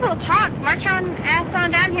 We will talk. March on ass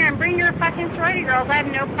on down here and bring your fucking sorority girls. I have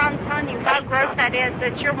no problem telling you how gross that is,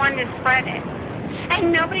 that you're wanting to spread it.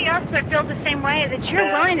 And nobody else would feel the same way, that you're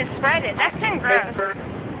willing to spread it. That's kind of gross.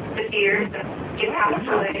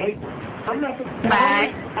 Bye.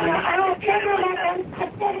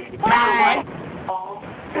 Bye.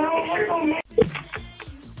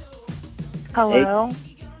 Hello?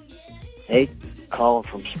 Hey, calling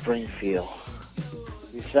from Springfield.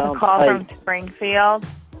 You sound Call tight. from Springfield?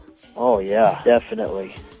 Oh, yeah,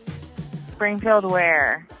 definitely. Springfield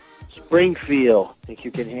where? Springfield. Think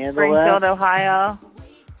you can handle Springfield, that? Ohio?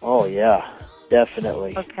 Oh, yeah,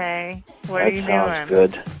 definitely. Okay. What that are you sounds doing?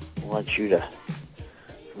 good. I want you to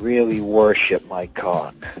really worship my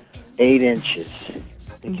cock. 8 inches.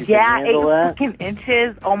 Think you Yeah, can handle 8 that? fucking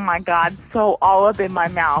inches. Oh my god, so all up in my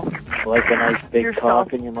mouth. Like a nice big You're cock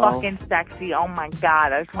so in your mouth? fucking sexy. Oh my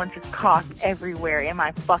god, I just want your cock everywhere. In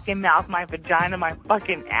my fucking mouth, my vagina, my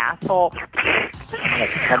fucking asshole. I'm gonna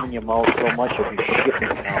come in your mouth so much you'll be shitting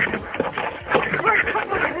your mouth.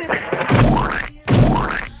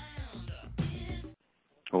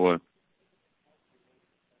 Hello?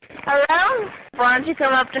 Hello? Why don't you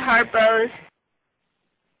come up to Harpo's?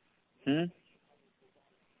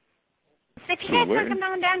 If you guys want to come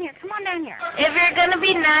on down here, come on down here. If you're going to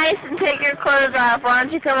be nice and take your clothes off, why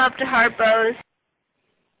don't you come up to Harpo's?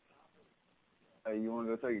 Hey, you want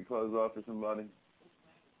to go take your clothes off for somebody?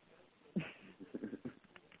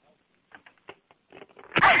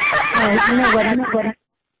 You know what?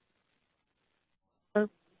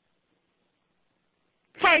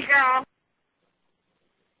 Hey, girl.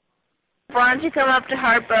 Why don't you come up to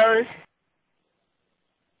Harpo's?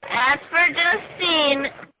 Ask for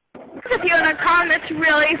Justine. If you want to come, it's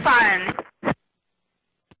really fun.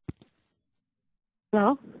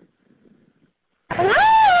 Hello?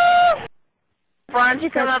 Hello? Why don't you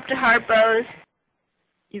come up to Harpo's?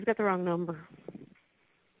 You've got the wrong number.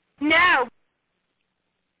 No.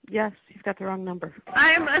 Yes, you've got the wrong number.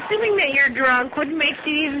 I'm assuming that you're drunk, which makes it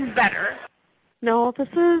even better. No, this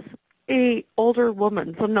is a older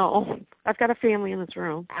woman, so no. I've got a family in this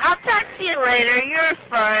room. I'll talk to you later. You're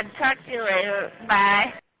fun. Talk to you later.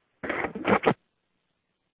 Bye.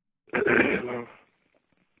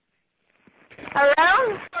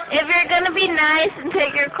 Hello? If you're going to be nice and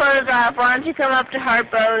take your clothes off, why don't you come up to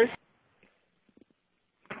Harpo's?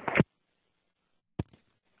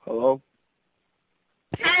 Hello?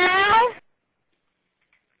 Hello?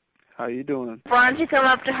 How you doing? Why don't you come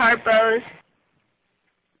up to Harpo's?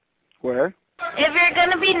 Where? If you're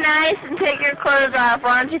going to be nice and take your clothes off,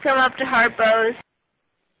 why don't you come up to Harpo's?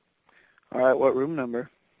 All right, what room number?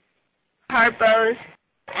 Harpo's.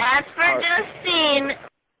 Ask for Justine.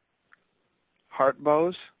 Heart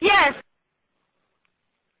Bows? Yes.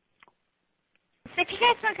 If you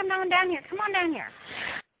guys want to come on down here, come on down here.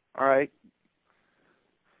 All right.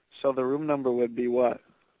 So the room number would be what?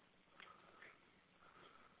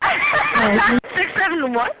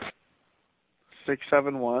 671?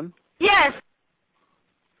 671? Yes.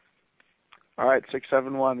 All right,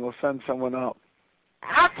 671. We'll send someone up.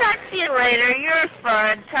 I'll talk to you later. You're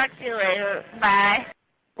fun. Talk to you later. Bye.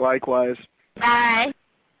 Likewise. Bye.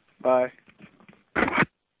 Bye.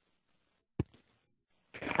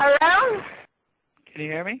 Hello? Can you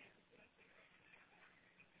hear me?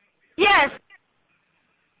 Yes.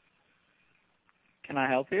 Can I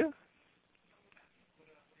help you?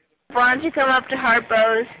 Why don't you come up to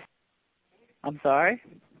Harpo's? I'm sorry?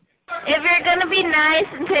 If you're going to be nice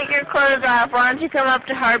and take your clothes off, why don't you come up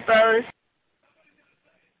to Harpo's?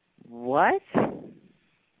 What?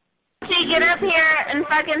 So you get up here and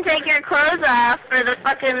fucking take your clothes off for the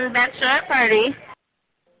fucking bachelorette party.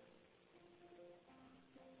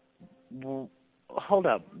 Hold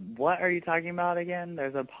up. What are you talking about again?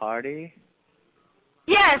 There's a party?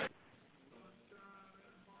 Yes.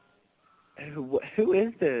 Who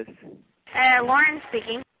is this? Lauren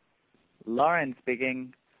speaking. Lauren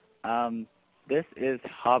speaking. This is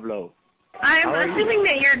Pablo. I'm How are you? assuming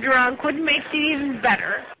that you're drunk, which makes it even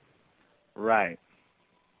better. Right.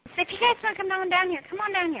 So if you guys want to come on down here, come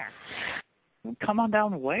on down here. Come on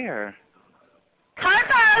down where?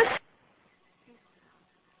 Harpo's.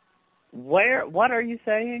 Where? What are you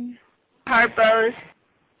saying? Harpo's.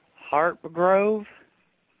 Harpgrove?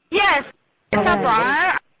 Yes. It's a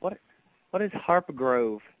bar. What is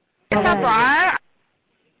Harpgrove? It's a bar.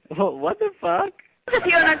 What the fuck? If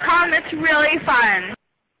you want to come, it's really fun.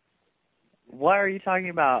 What are you talking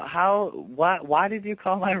about? Why did you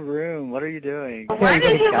call my room? What are you doing? Why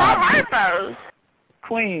did you call Harpo's?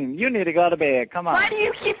 Queen, you need to go to bed. Come on. Why do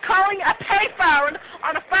you keep calling a payphone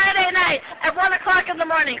on a Friday night at 1 o'clock in the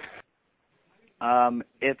morning?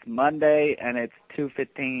 It's Monday and it's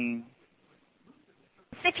 2:15.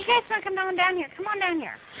 So if you guys want to come on down here, come on down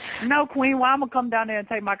here. No, Queen, why I'm gonna come down there and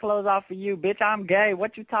take my clothes off for you? Bitch, I'm gay.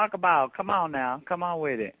 What you talk about? Come on now. Come on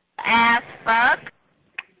with it. Ass fuck.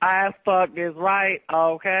 Ass fuck is right,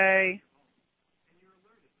 okay?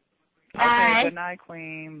 Bye. Okay, good night,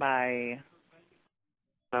 Queen. Bye.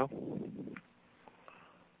 No.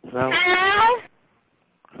 No. Hello?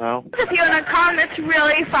 No. If you want to come, it's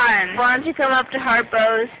really fun. Why don't you come up to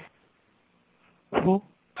Harpo's? Who?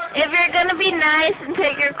 If you're going to be nice and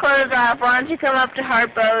take your clothes off, why don't you come up to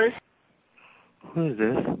Harpo's? Who is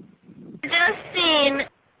this? Justine,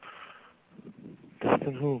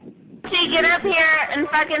 Justin who? so you get up here and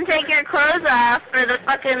fucking take your clothes off for the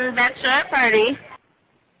fucking bachelorette party.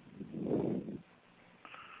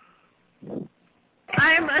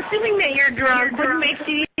 I'm assuming that you're drunk, which makes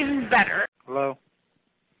it even better. Hello?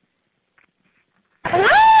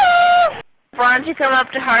 Hello? Why don't you come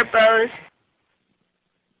up to Harpo's?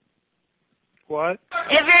 What?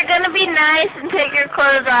 If you're going to be nice and take your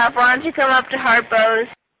clothes off, why don't you come up to Harpo's?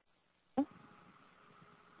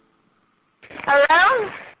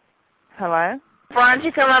 Hello? Hello? Why don't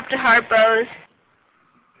you come up to Harpo's?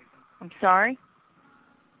 I'm sorry?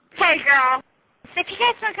 Hey, girl. So if you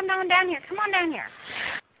guys want to come on down here, come on down here.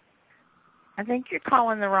 I think you're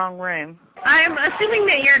calling the wrong room. I'm assuming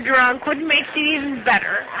that you're drunk, which makes it even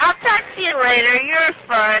better. I'll talk to you later. You're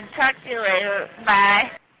fun. Talk to you later.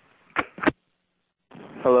 Bye.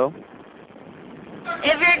 Hello?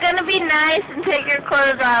 If you're going to be nice and take your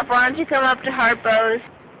clothes off, why don't you come up to Harpo's?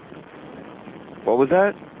 What was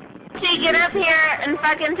that? So you get up here and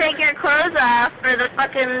fucking take your clothes off for the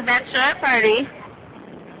fucking bachelorette party.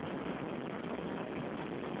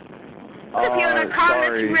 If you want to come,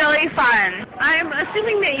 sorry. it's really fun. I'm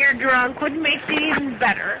assuming that you're drunk, which makes it even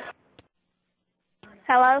better.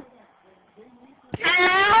 Hello?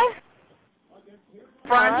 Hello?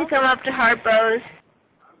 Why don't you come up to Harpo's?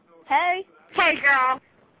 Hey? Hey, girl.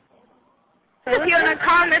 If you want to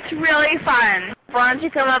come, it's really fun. Why don't you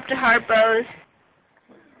come up to Harpo's?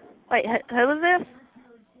 Wait, who is this?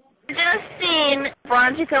 Justine, why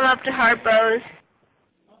don't you come up to Harpo's?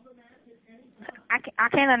 I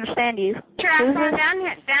can't understand you. Sure, I'm going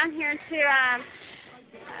down here to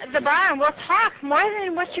the bar, and we'll talk more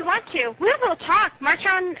than what you want to. We will talk. March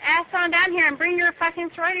on ass on down here and bring your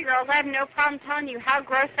fucking sorority girls. I have no problem telling you how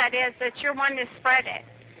gross that is, that you're one to spread it.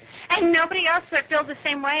 And nobody else would feel the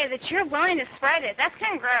same way, that you're willing to spread it. That's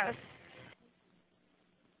kind of gross.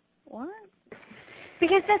 What?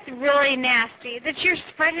 Because that's really nasty, that you're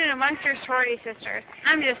spreading it amongst your sorority sisters.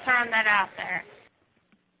 I'm just throwing that out there.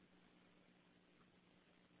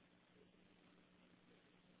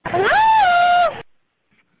 Hello?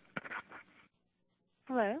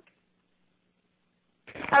 Hello?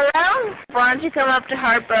 Hello? Why don't you come up to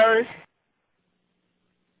Harpo's?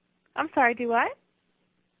 I'm sorry, do what?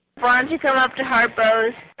 Why don't you come up to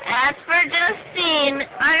Harpo's? As for Justine,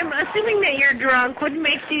 I'm assuming that you're drunk, which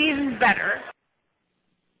makes it even better.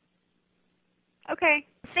 Okay.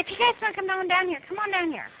 So if you guys want to come on down here, come on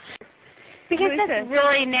down here. Because Who is that's this?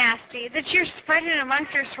 really nasty, that you're spreading it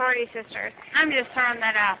amongst your sorority sisters. I'm just throwing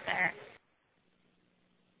that out there.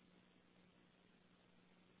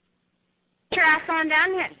 Your ass on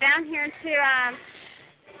down here to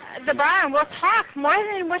the bar, and we'll talk more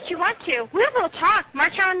than what you want to. We will talk.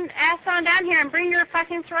 March on ass on down here and bring your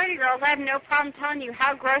fucking sorority girls. I have no problem telling you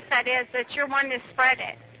how gross that is, that you're one to spread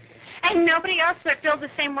it. And nobody else would feel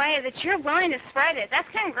the same way, that you're willing to spread it. That's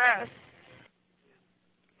kind of gross.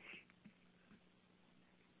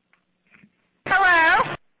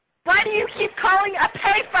 Hello? Why do you keep calling a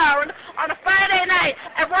payphone on a Friday night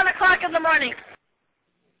at 1 o'clock in the morning?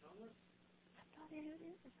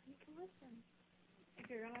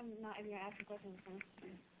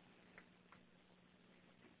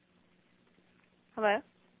 Hello?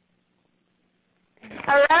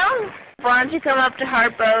 Hello? Why don't you come up to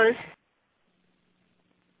Harpo's?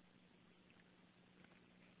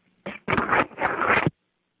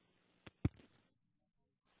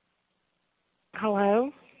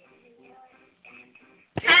 Hello?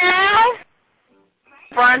 Hello?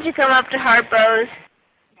 Why don't you come up to Harpo's?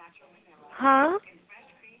 Huh?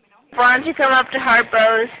 Why don't you come up to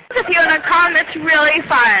Harpo's? If you want to come, it's really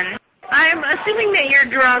fun. I'm assuming that you're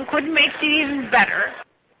drunk, which makes it even better.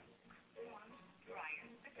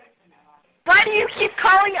 Why do you keep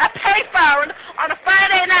calling a payphone on a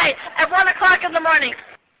Friday night at 1 o'clock in the morning?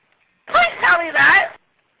 Please tell me that.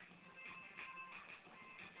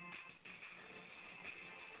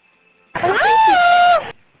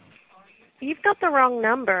 Hello? You've got the wrong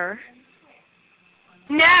number.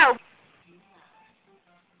 No.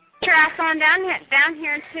 Get your ass on down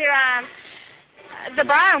here to the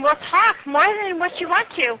bar, and we'll talk more than what you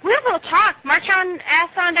want to. We will talk. March on ass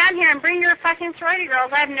on down here and bring your fucking sorority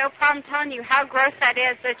girls. I have no problem telling you how gross that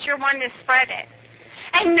is, that you're one to spread it.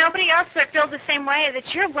 And nobody else would feel the same way,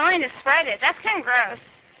 that you're willing to spread it. That's kind of gross.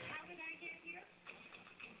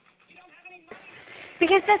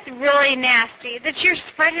 Because that's really nasty, that you're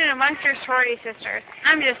spreading it amongst your sorority sisters.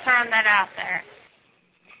 I'm just throwing that out there.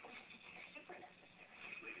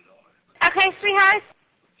 Okay, sweetheart?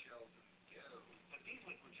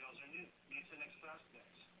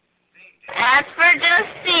 As for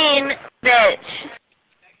Justine, bitch.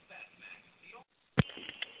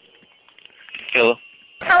 Hello?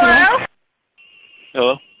 Hello?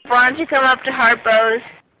 Hello? Why don't you come up to Harpo's?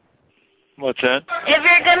 What's that? If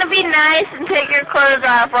you're going to be nice and take your clothes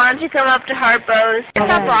off, why don't you come up to Harpo's? It's a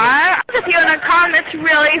bar. If you want to come, it's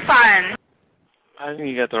really fun. I think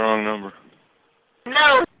you got the wrong number.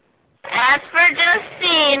 No. As for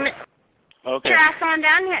Justine. Okay. Get your ass on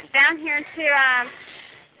down here to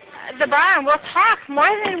the bar, and we'll talk more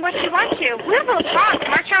than what you want to. We will talk.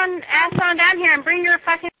 March on ass on down here and bring your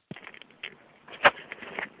fucking...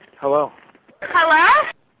 Hello? Hello?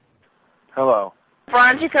 Hello.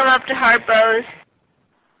 Why don't you come up to Harpo's?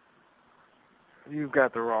 You've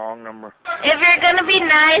got the wrong number. If you're going to be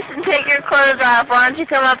nice and take your clothes off, why don't you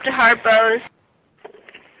come up to Harpo's?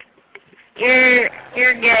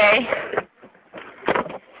 You're gay.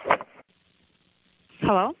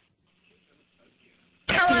 Hello?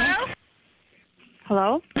 Hello?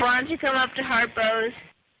 Hello? Why don't you come up to Harpo's?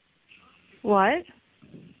 What?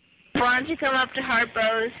 Why don't you come up to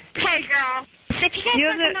Harpo's? Hey, girl.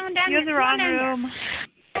 You're the wrong room.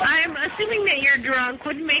 I'm assuming that you're drunk,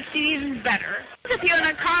 which makes it even better. If you want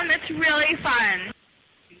to come, it's really fun.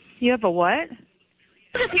 You have a what?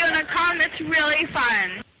 If you want to come, it's really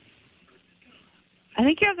fun. I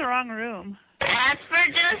think you have the wrong room. As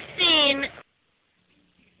for Justine.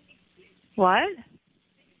 What?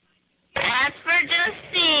 As for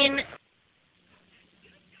Justine.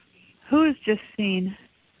 Who is Justine?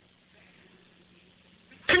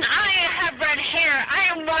 And I have red hair. I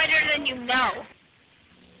am whiter than you know.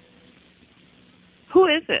 Who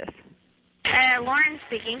is this? Lauren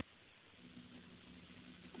speaking.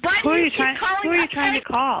 Who are you trying to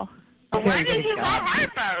call? Why did you call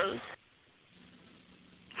Harpo's?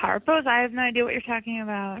 Harpo's? I have no idea what you're talking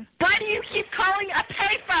about. Why do you keep calling a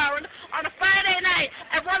payphone on a Friday night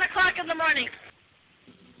at 1 o'clock in the morning?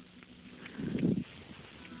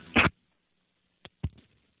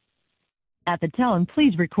 At the tone,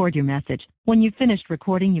 please record your message. When you've finished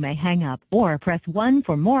recording, you may hang up or press 1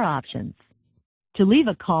 for more options. To leave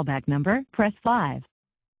a callback number, press 5.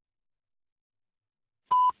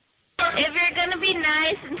 If you're going to be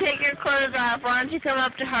nice and take your clothes off, why don't you come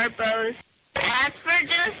up to Harpo's? As for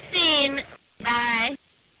Justine, bye.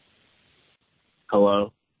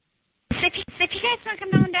 Hello? If you guys want to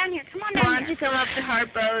come on down here, come on down Why don't you come up to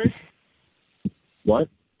Harpo's? What?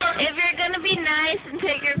 If you're going to be nice and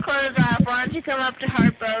take your clothes off, why don't you come up to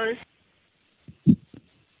Harpo's?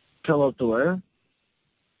 Come up to where?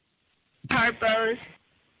 Harpo's.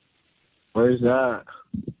 Where's that?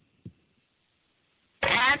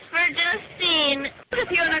 As for Justine,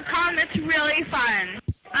 if you want to come, it's really fun.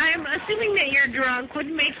 I'm assuming that you're drunk, which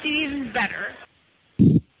makes it even better.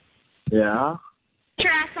 Yeah? Get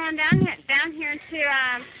your ass on down here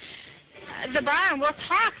to the bar, and we'll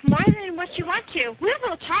talk more than what you want to. We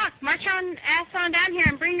will talk. March on ass on down here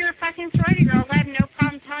and bring your fucking sorority girls. I have no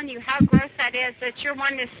problem telling you how gross that is, that you're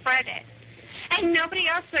one to spread it. And nobody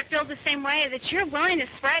else would feel the same way, that you're willing to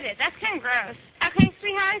spread it. That's kind of gross. Okay,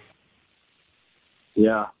 sweetheart?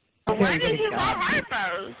 Yeah. Why did you call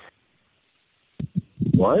Harpo's?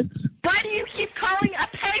 What? Why do you keep calling a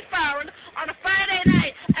payphone on a Friday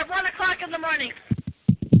night at 1 o'clock in the morning?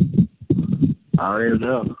 I don't even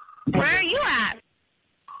know. Where are you at?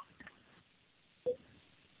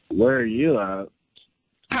 Where are you at?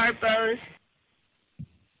 Harpo's.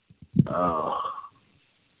 Oh.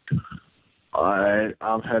 Alright,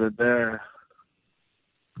 I'm headed there.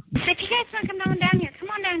 So if you guys want to come down here, come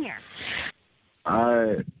on down here.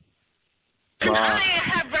 Alright. And I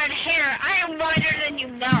have red hair. I am whiter than you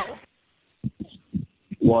know.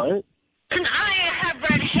 What? And I have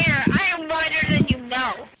red hair. I am whiter than you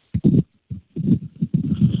know.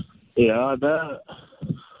 Yeah, I bet.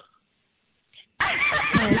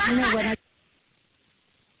 You know what?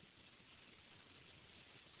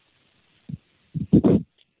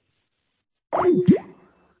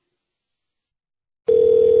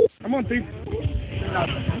 I'm on 3.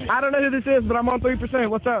 I don't know who this is, but I'm on 3%.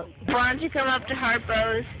 What's up? Why don't you come up to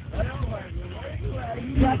Harpo's?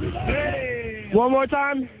 One more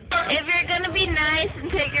time. If you're going to be nice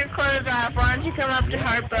and take your clothes off, why don't you come up to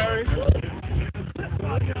Harpo's?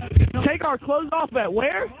 Take our clothes off at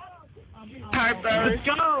where? Harpo's. Let's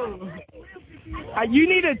go. You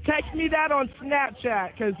need to text me that on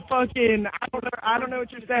Snapchat, cause fucking I don't know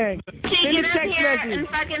what you're saying. Can you get up here and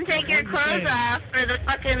fucking take your clothes off for the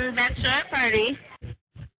fucking bachelorette party?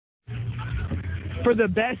 For the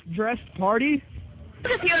best dressed party?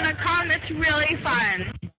 If you want to come, it's really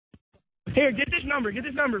fun. Here, get this number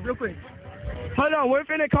real quick. Hold on, we're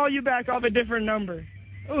finna call you back off a different number.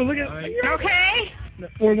 Oh, look at Okay.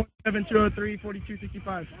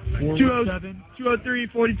 417-203-4265.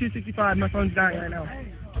 203-4265. My phone's dying right now.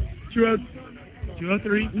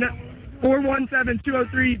 203? No.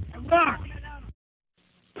 417-203. Fuck!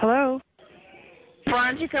 Hello?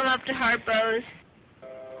 Why don't you come up to Harpo's?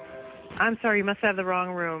 I'm sorry, you must have the wrong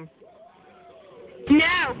room.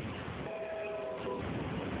 No!